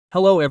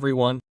Hello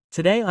everyone.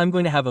 Today I'm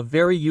going to have a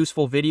very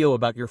useful video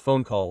about your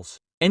phone calls.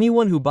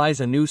 Anyone who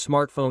buys a new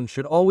smartphone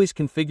should always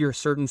configure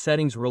certain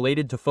settings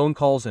related to phone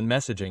calls and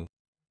messaging.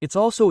 It's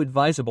also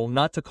advisable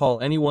not to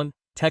call anyone,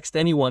 text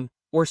anyone,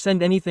 or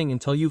send anything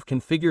until you've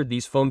configured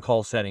these phone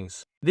call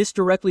settings. This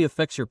directly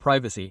affects your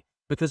privacy,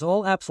 because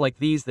all apps like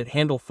these that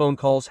handle phone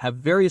calls have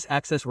various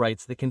access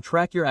rights that can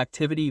track your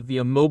activity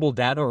via mobile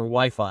data or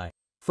Wi-Fi.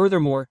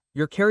 Furthermore,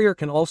 your carrier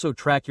can also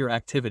track your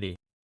activity.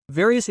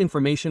 Various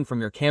information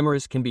from your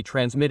cameras can be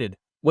transmitted,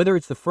 whether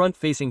it's the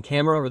front-facing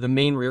camera or the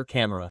main rear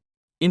camera.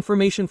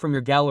 Information from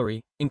your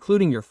gallery,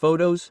 including your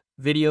photos,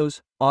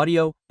 videos,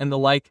 audio, and the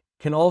like,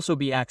 can also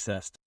be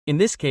accessed. In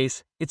this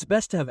case, it's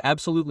best to have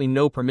absolutely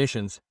no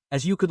permissions,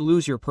 as you could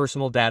lose your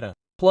personal data.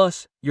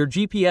 Plus, your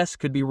GPS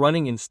could be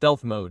running in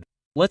stealth mode.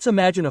 Let's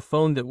imagine a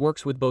phone that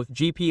works with both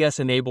GPS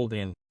enabled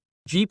and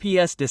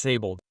GPS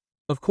disabled.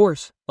 Of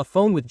course, a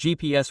phone with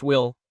GPS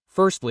will,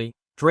 firstly,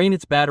 drain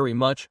its battery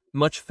much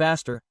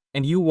faster,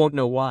 and you won't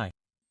know why.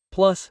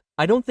 Plus,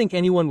 I don't think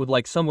anyone would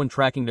like someone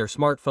tracking their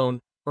smartphone,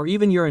 or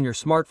even your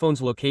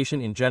smartphone's location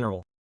in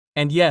general.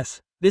 And yes,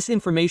 this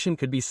information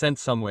could be sent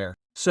somewhere.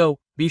 So,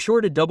 be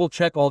sure to double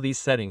check all these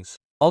settings.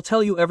 I'll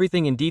tell you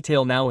everything in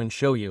detail now and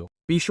show you.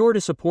 Be sure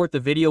to support the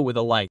video with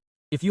a like.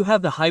 If you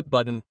have the hype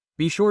button,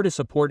 be sure to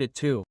support it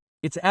too.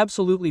 It's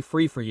absolutely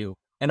free for you,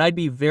 and I'd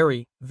be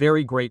very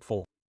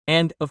grateful.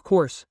 And, of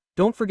course,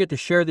 don't forget to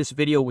share this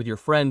video with your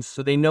friends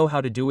so they know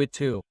how to do it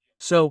too.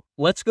 So,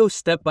 let's go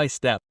step by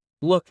step.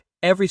 Look,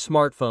 every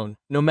smartphone,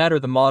 no matter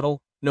the model,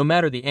 no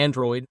matter the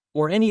Android,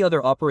 or any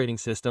other operating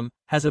system,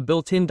 has a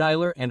built-in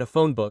dialer and a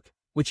phone book,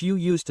 which you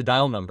use to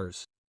dial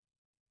numbers.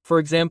 For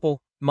example,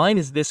 mine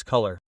is this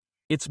color.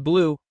 It's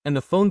blue, and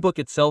the phone book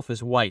itself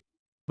is white.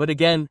 But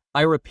again,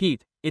 I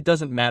repeat, it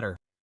doesn't matter.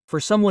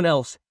 For someone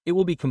else, it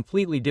will be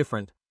completely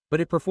different,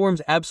 but it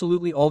performs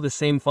absolutely all the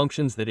same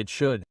functions that it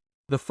should.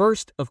 The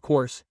first, of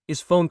course, is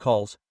phone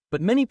calls, but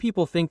many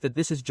people think that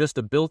this is just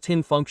a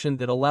built-in function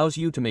that allows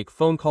you to make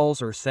phone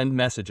calls or send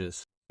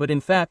messages. But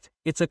in fact,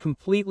 it's a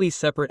completely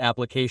separate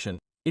application.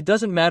 It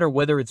doesn't matter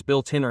whether it's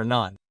built-in or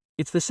not.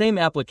 It's the same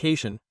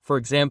application, for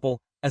example,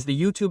 as the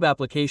YouTube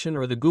application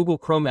or the Google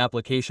Chrome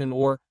application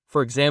or,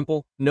 for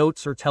example,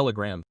 Notes or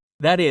Telegram.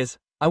 That is,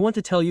 I want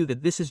to tell you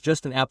that this is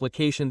just an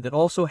application that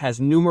also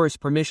has numerous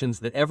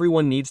permissions that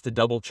everyone needs to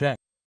double-check.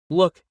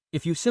 Look,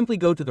 if you simply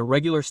go to the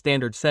regular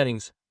standard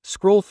settings,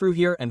 scroll through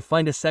here and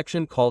find a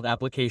section called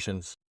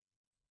Applications.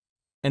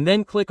 And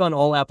then click on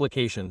All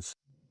Applications.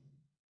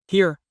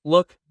 Here,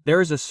 look, there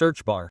is a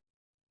search bar.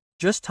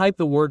 Just type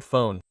the word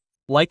phone.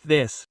 Like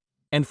this.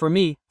 And for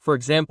me, for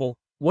example,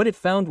 what it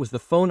found was the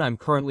phone I'm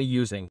currently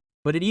using.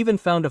 But it even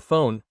found a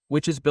phone,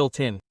 which is built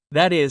in.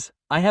 That is,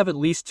 I have at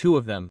least 2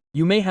 of them.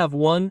 You may have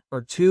 1,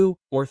 or 2,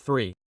 or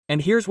 3.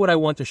 And here's what I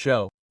want to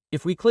show.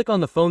 If we click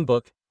on the phone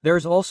book, there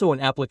is also an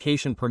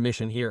application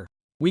permission here.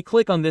 We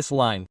click on this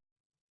line.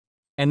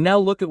 And now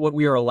look at what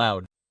we are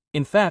allowed.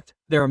 In fact,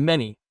 there are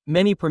many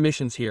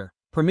permissions here.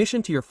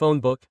 Permission to your phone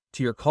book,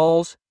 to your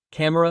calls,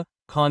 camera,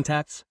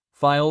 contacts,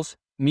 files,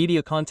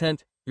 media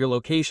content, your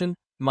location,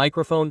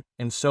 microphone,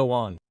 and so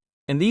on.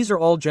 And these are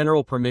all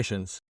general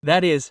permissions.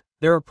 That is,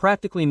 there are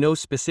practically no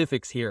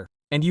specifics here.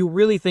 And you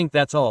really think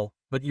that's all,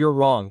 but you're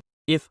wrong.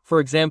 If,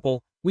 for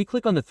example, we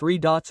click on the 3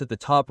 dots at the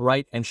top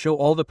right and show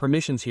all the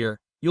permissions here,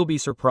 you'll be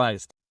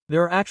surprised.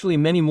 There are actually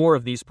many more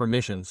of these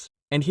permissions.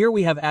 And here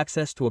we have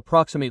access to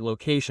approximate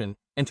location,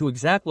 and to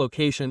exact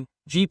location,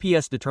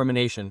 GPS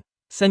determination,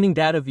 sending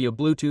data via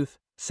Bluetooth,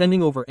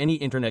 sending over any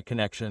internet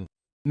connection,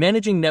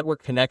 managing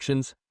network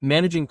connections,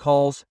 managing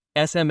calls,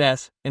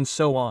 SMS, and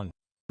so on.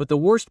 But the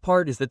worst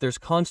part is that there's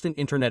constant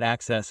internet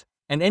access,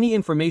 and any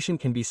information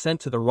can be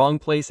sent to the wrong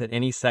place at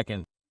any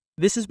second.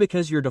 This is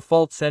because your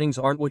default settings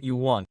aren't what you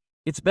want.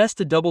 It's best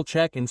to double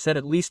check and set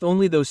at least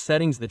only those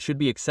settings that should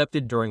be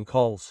accepted during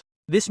calls.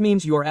 This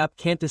means your app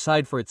can't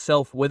decide for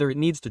itself whether it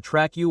needs to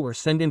track you or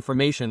send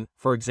information,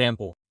 for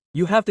example.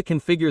 You have to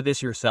configure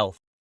this yourself.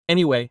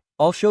 Anyway,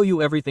 I'll show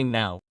you everything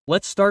now.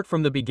 Let's start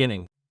from the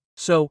beginning.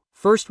 So,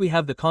 first we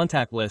have the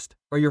contact list,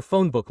 or your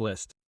phone book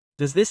list.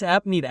 Does this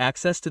app need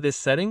access to this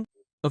setting?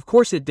 Of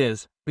course it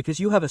does,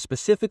 because you have a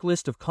specific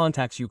list of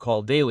contacts you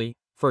call daily,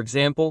 for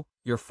example,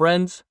 your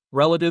friends,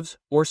 relatives,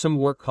 or some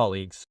work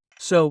colleagues.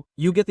 So,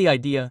 you get the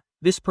idea,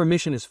 this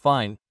permission is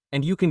fine,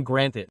 and you can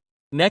grant it.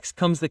 Next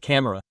comes the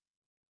camera.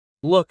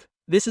 Look,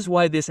 this is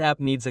why this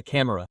app needs a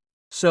camera.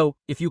 So,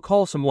 if you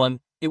call someone,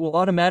 it will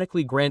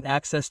automatically grant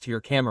access to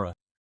your camera.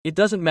 It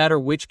doesn't matter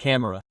which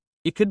camera.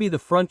 It could be the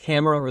front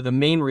camera or the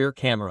main rear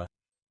camera.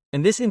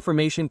 And this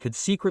information could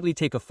secretly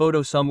take a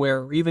photo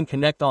somewhere or even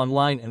connect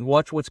online and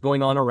watch what's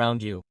going on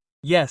around you.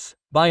 Yes,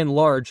 by and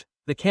large,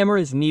 the camera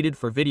is needed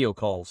for video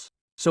calls.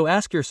 So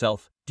ask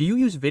yourself, do you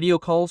use video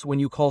calls when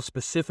you call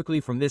specifically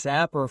from this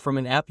app or from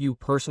an app you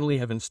personally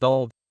have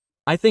installed?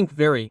 I think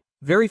very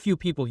few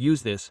people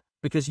use this,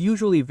 because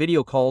usually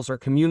video calls are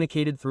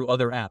communicated through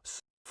other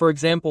apps. For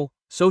example,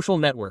 social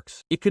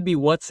networks. It could be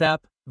WhatsApp,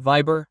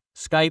 Viber,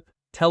 Skype,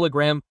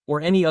 Telegram, or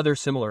any other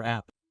similar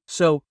app.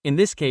 So, in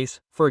this case,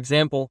 for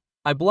example,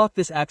 I block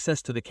this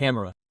access to the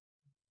camera.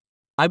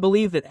 I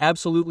believe that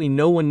absolutely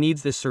no one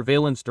needs this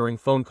surveillance during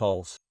phone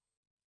calls.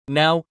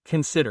 Now,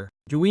 consider,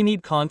 do we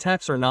need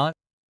contacts or not?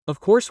 Of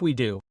course we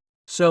do.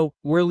 So,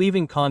 we're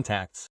leaving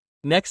contacts.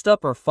 Next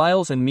up are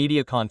files and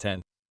media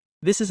content.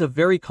 This is a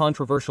very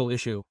controversial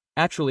issue,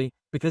 actually,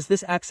 because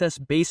this access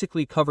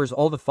basically covers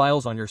all the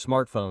files on your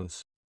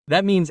smartphones.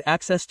 That means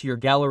access to your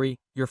gallery,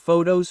 your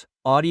photos,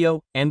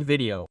 audio, and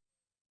video.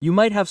 You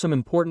might have some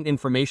important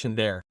information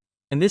there,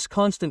 and this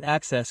constant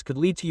access could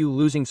lead to you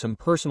losing some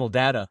personal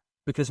data,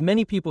 because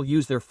many people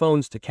use their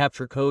phones to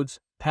capture codes,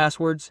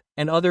 passwords,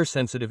 and other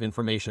sensitive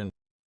information.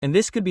 And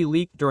this could be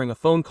leaked during a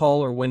phone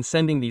call or when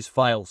sending these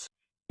files.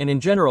 And in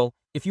general,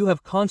 if you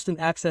have constant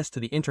access to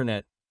the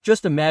internet,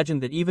 just imagine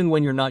that even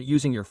when you're not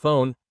using your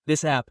phone,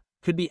 this app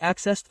could be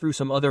accessed through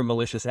some other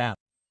malicious app.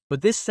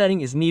 But this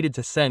setting is needed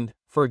to send,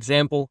 for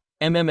example,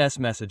 MMS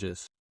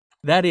messages.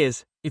 That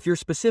is, if you're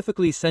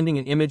specifically sending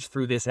an image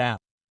through this app.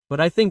 But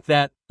I think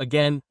that,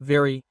 again,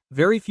 very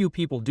few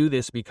people do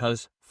this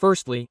because,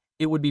 firstly,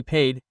 it would be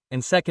paid,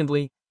 and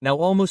secondly, now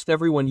almost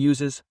everyone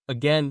uses,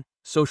 again,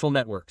 social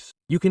networks.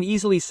 You can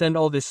easily send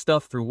all this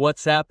stuff through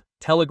WhatsApp,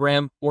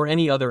 Telegram, or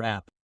any other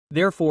app.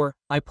 Therefore,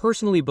 I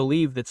personally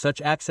believe that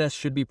such access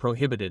should be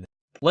prohibited.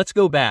 Let's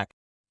go back.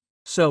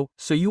 So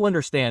you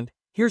understand,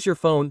 here's your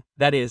phone,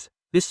 that is,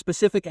 this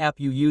specific app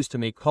you use to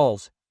make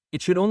calls.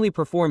 It should only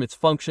perform its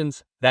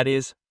functions, that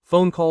is,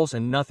 phone calls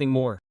and nothing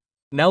more.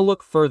 Now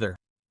look further.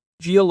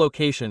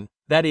 Geolocation,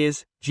 that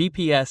is,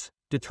 GPS,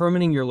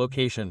 determining your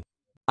location.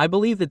 I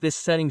believe that this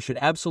setting should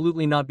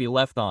absolutely not be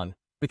left on,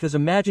 because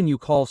imagine you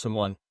call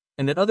someone,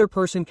 and that other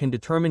person can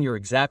determine your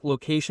exact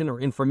location or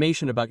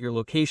information about your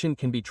location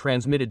can be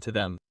transmitted to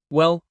them.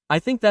 Well, I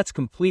think that's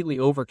completely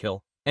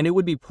overkill, and it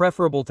would be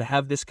preferable to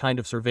have this kind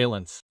of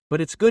surveillance.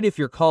 But it's good if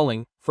you're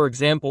calling, for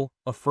example,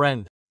 a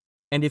friend.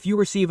 And if you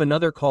receive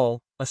another call,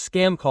 a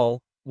scam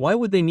call, why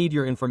would they need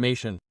your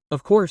information?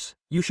 Of course,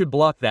 you should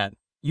block that.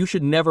 You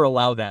should never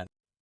allow that.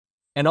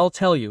 And I'll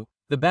tell you,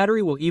 the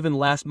battery will even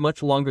last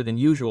much longer than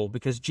usual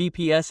because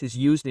GPS is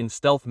used in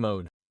stealth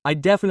mode. I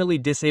definitely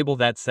disable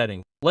that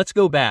setting. Let's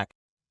go back.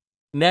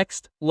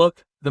 Next,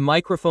 look, the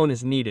microphone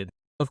is needed.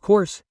 Of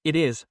course, it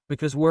is,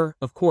 because we're,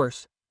 of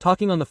course,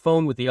 talking on the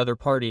phone with the other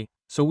party,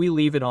 so we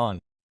leave it on.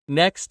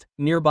 Next,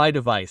 nearby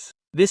device.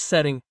 This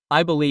setting,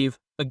 I believe,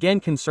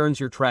 again concerns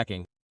your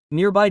tracking.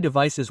 Nearby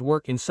devices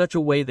work in such a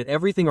way that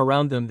everything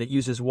around them that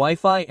uses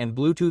Wi-Fi and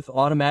Bluetooth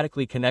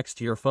automatically connects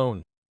to your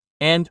phone.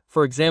 And,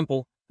 for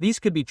example, these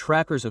could be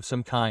trackers of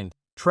some kind.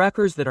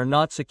 Trackers that are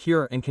not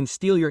secure and can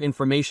steal your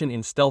information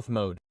in stealth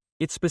mode.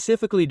 It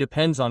specifically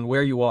depends on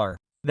where you are.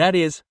 That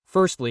is,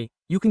 firstly,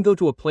 you can go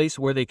to a place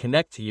where they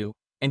connect to you,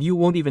 and you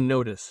won't even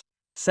notice.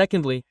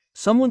 Secondly,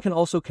 someone can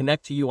also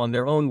connect to you on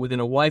their own within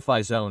a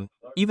Wi-Fi zone,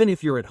 even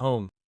if you're at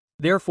home.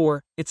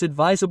 Therefore, it's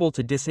advisable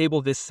to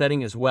disable this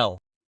setting as well.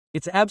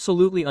 It's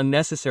absolutely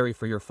unnecessary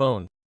for your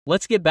phone.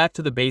 Let's get back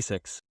to the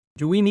basics.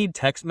 Do we need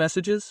text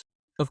messages?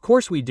 Of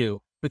course we do,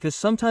 because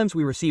sometimes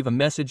we receive a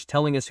message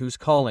telling us who's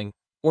calling,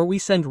 or we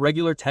send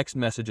regular text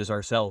messages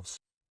ourselves.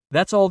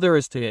 That's all there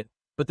is to it,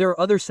 but there are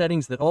other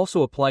settings that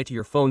also apply to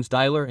your phone's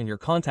dialer and your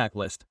contact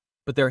list,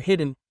 but they're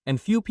hidden, and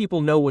few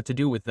people know what to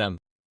do with them.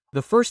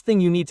 The first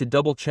thing you need to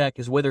double check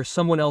is whether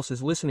someone else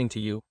is listening to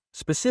you,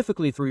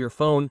 specifically through your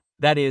phone,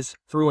 that is,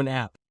 through an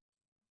app.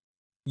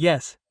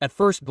 Yes, at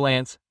first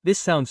glance, this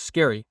sounds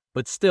scary,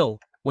 but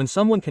still, when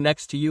someone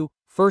connects to you,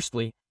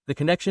 firstly, the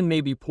connection may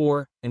be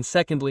poor, and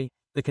secondly,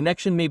 the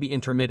connection may be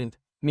intermittent,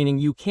 meaning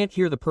you can't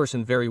hear the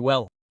person very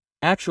well.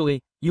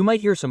 Actually, you might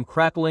hear some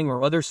crackling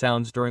or other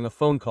sounds during a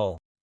phone call.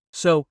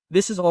 So,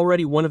 this is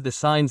already one of the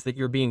signs that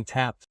you're being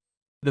tapped.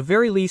 The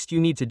very least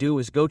you need to do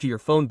is go to your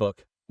phone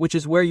book, which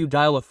is where you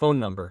dial a phone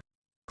number.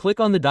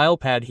 Click on the dial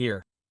pad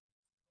here.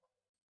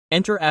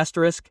 Enter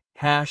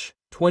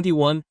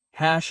 *#21#,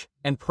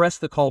 and press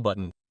the call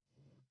button.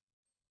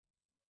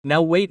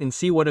 Now wait and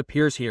see what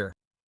appears here.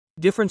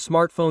 Different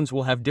smartphones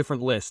will have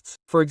different lists.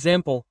 For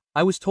example,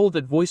 I was told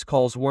that voice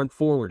calls weren't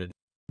forwarded.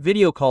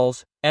 Video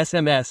calls,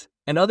 SMS,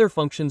 and other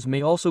functions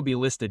may also be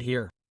listed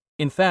here.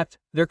 In fact,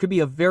 there could be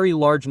a very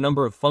large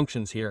number of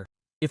functions here.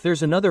 If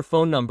there's another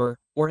phone number,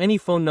 or any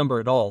phone number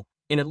at all,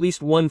 in at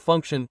least one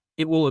function,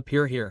 it will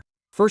appear here.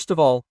 First of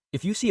all,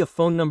 if you see a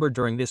phone number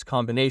during this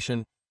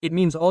combination, it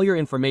means all your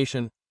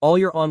information, all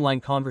your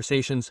online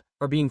conversations,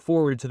 are being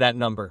forwarded to that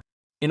number.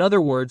 In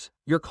other words,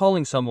 you're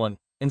calling someone,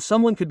 and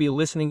someone could be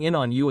listening in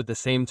on you at the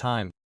same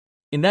time.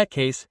 In that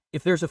case,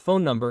 if there's a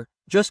phone number,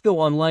 just go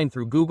online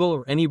through Google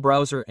or any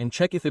browser and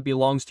check if it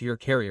belongs to your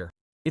carrier.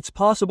 It's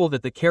possible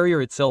that the carrier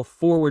itself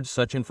forwards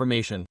such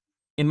information.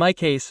 In my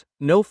case,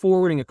 no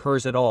forwarding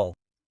occurs at all.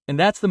 And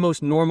that's the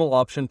most normal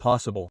option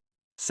possible.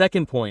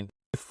 Second point,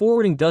 if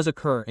forwarding does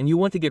occur and you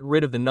want to get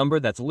rid of the number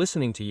that's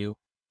listening to you,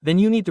 then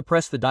you need to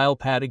press the dial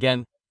pad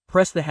again,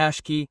 press the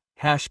hash key,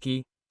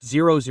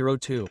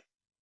 #002.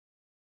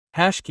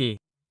 Hash key,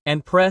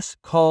 and press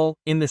call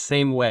in the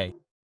same way.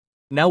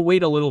 Now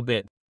wait a little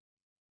bit.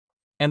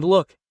 And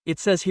look, it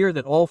says here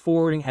that all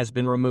forwarding has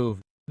been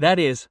removed. That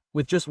is,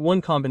 with just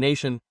one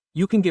combination,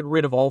 you can get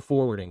rid of all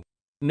forwarding.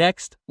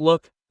 Next,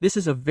 look, This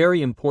is a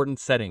very important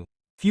setting.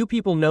 Few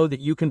people know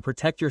that you can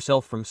protect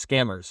yourself from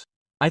scammers.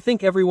 I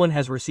think everyone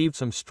has received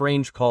some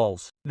strange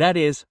calls. That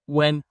is,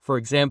 when, for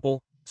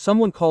example,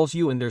 someone calls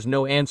you and there's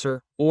no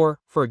answer, or,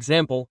 for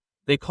example,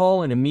 they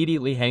call and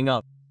immediately hang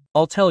up.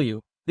 I'll tell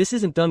you, this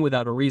isn't done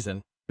without a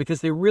reason,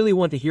 because they really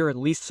want to hear at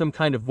least some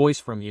kind of voice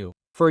from you.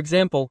 For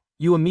example,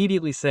 you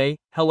immediately say,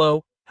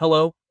 hello,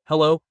 hello,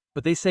 hello,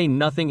 but they say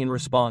nothing in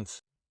response.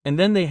 And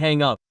then they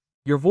hang up.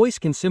 Your voice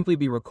can simply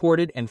be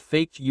recorded and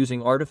faked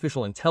using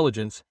artificial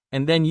intelligence,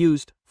 and then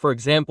used, for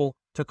example,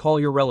 to call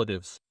your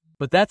relatives.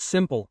 But that's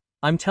simple.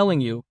 I'm telling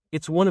you,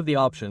 it's one of the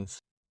options.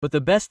 But the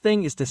best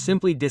thing is to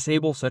simply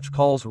disable such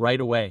calls right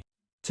away.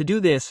 To do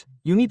this,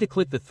 you need to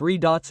click the three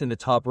dots in the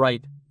top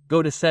right,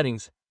 go to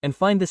Settings, and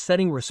find the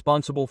setting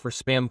responsible for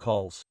spam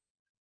calls.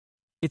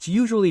 It's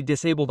usually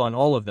disabled on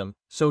all of them,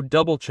 so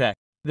double check.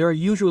 There are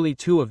usually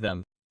two of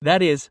them.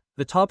 That is,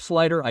 the top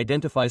slider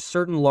identifies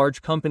certain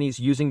large companies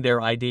using their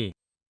ID.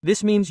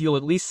 This means you'll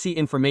at least see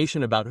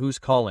information about who's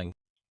calling.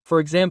 For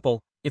example,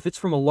 if it's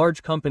from a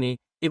large company,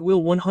 it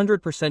will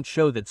 100%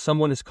 show that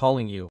someone is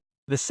calling you.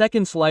 The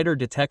second slider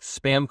detects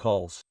spam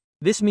calls.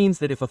 This means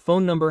that if a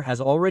phone number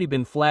has already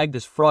been flagged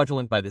as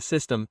fraudulent by the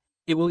system,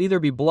 it will either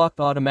be blocked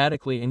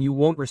automatically and you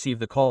won't receive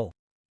the call.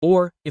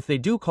 Or, if they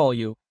do call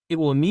you, it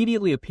will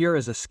immediately appear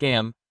as a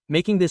scam,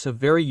 making this a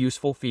very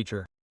useful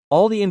feature.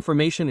 All the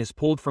information is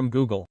pulled from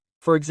Google.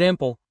 For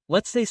example,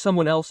 let's say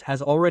someone else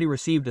has already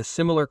received a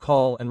similar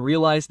call and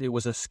realized it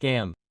was a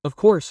scam. Of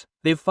course,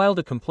 they've filed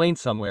a complaint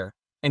somewhere,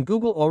 and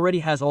Google already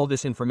has all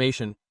this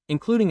information,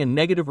 including a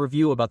negative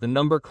review about the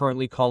number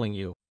currently calling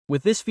you.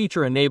 With this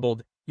feature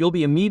enabled, you'll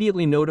be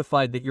immediately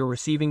notified that you're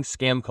receiving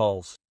scam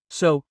calls.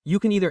 So, you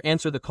can either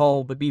answer the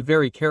call but be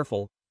very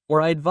careful, or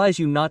I advise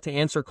you not to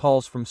answer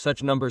calls from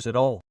such numbers at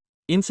all.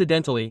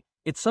 Incidentally,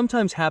 it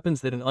sometimes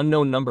happens that an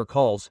unknown number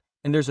calls,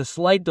 and there's a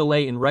slight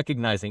delay in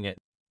recognizing it.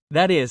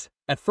 That is,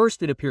 at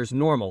first it appears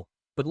normal,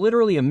 but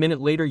literally a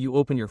minute later you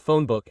open your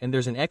phone book and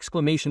there's an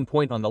exclamation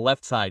point on the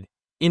left side,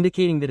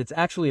 indicating that it's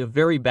actually a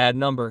very bad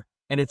number,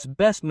 and it's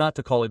best not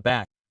to call it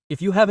back.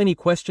 If you have any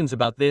questions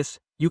about this,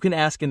 you can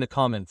ask in the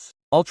comments.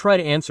 I'll try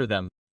to answer them.